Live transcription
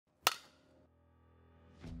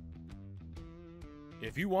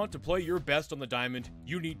If you want to play your best on the diamond,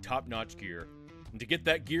 you need top-notch gear. And to get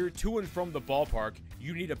that gear to and from the ballpark,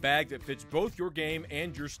 you need a bag that fits both your game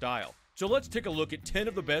and your style. So let's take a look at 10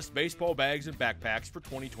 of the best baseball bags and backpacks for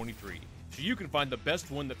 2023, so you can find the best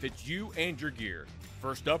one that fits you and your gear.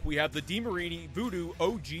 First up, we have the DeMarini Voodoo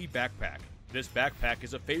OG Backpack. This backpack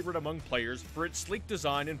is a favorite among players for its sleek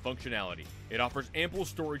design and functionality. It offers ample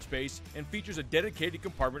storage space and features a dedicated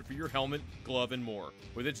compartment for your helmet, glove, and more.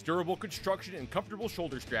 With its durable construction and comfortable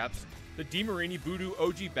shoulder straps, the DeMarini Voodoo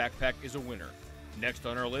OG Backpack is a winner. Next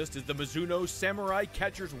on our list is the Mizuno Samurai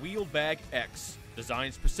Catcher's Wheeled Bag X.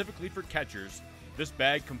 Designed specifically for catchers, this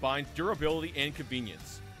bag combines durability and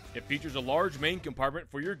convenience. It features a large main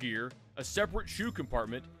compartment for your gear, a separate shoe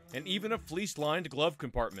compartment, and even a fleece-lined glove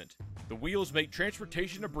compartment. The wheels make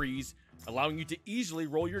transportation a breeze, allowing you to easily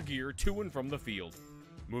roll your gear to and from the field.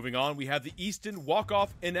 Moving on, we have the Easton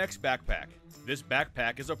Walk-Off NX Backpack. This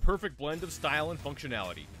backpack is a perfect blend of style and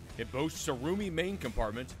functionality. It boasts a roomy main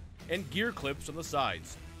compartment and gear clips on the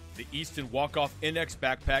sides. The Easton Walk-Off NX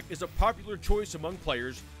Backpack is a popular choice among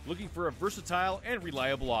players looking for a versatile and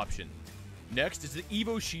reliable option. Next is the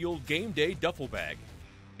EvoShield Game Day Duffel Bag.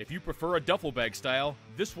 If you prefer a duffel bag style,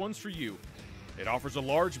 this one's for you. It offers a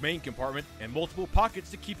large main compartment and multiple pockets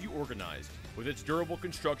to keep you organized. With its durable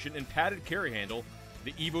construction and padded carry handle,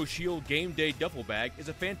 the EvoShield Game Day Duffel Bag is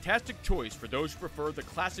a fantastic choice for those who prefer the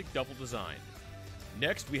classic duffel design.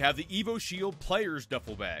 Next, we have the EvoShield Players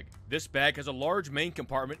Duffel Bag. This bag has a large main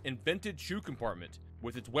compartment and vented shoe compartment.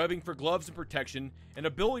 With its webbing for gloves and protection and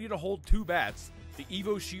ability to hold 2 bats, the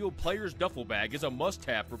EvoShield Players Duffel Bag is a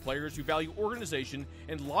must-have for players who value organization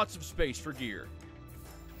and lots of space for gear.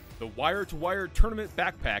 The Wire-to-Wire Tournament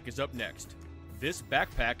Backpack is up next. This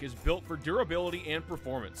backpack is built for durability and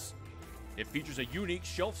performance. It features a unique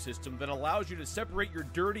shelf system that allows you to separate your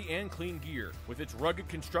dirty and clean gear. With its rugged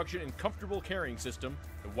construction and comfortable carrying system,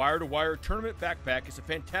 the Wire-to-Wire Tournament Backpack is a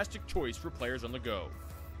fantastic choice for players on the go.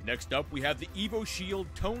 Next up, we have the EvoShield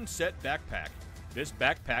Tone Set Backpack. This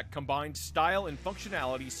backpack combines style and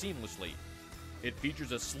functionality seamlessly. It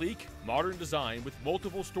features a sleek, modern design with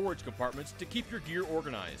multiple storage compartments to keep your gear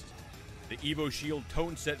organized. The EvoShield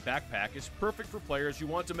Tone Set Backpack is perfect for players who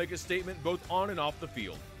want to make a statement both on and off the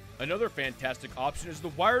field. Another fantastic option is the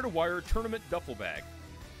Wire-to-Wire Tournament Duffel Bag.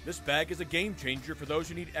 This bag is a game changer for those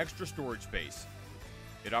who need extra storage space.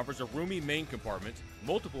 It offers a roomy main compartment,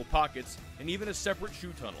 multiple pockets, and even a separate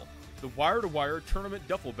shoe tunnel. The Wire-to-Wire Tournament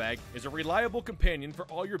Duffel Bag is a reliable companion for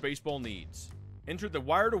all your baseball needs. Enter the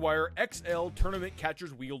Wire-to-Wire XL Tournament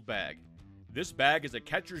Catcher's Wheeled Bag. This bag is a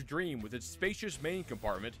catcher's dream with its spacious main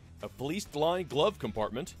compartment, a fleece-lined glove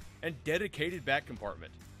compartment, and dedicated back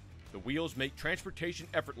compartment. The wheels make transportation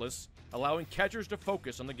effortless, allowing catchers to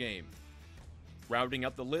focus on the game. Rounding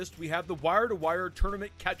out the list, we have the Wire-to-Wire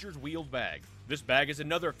Tournament Catcher's Wheeled Bag. This bag is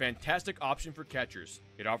another fantastic option for catchers.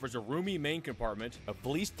 It offers a roomy main compartment, a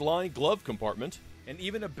fleece-lined glove compartment, and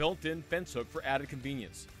even a built-in fence hook for added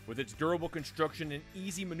convenience. With its durable construction and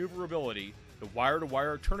easy maneuverability, the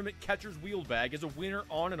Wire-to-Wire Tournament Catcher's Wheeled Bag is a winner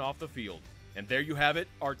on and off the field. And there you have it,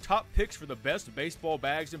 our top picks for the best baseball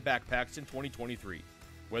bags and backpacks in 2023.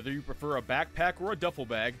 Whether you prefer a backpack or a duffel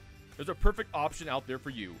bag, there's a perfect option out there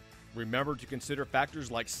for you. Remember to consider factors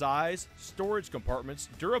like size, storage compartments,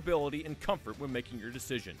 durability, and comfort when making your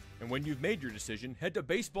decision. And when you've made your decision, head to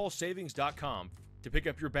baseballsavings.com to pick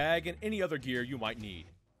up your bag and any other gear you might need.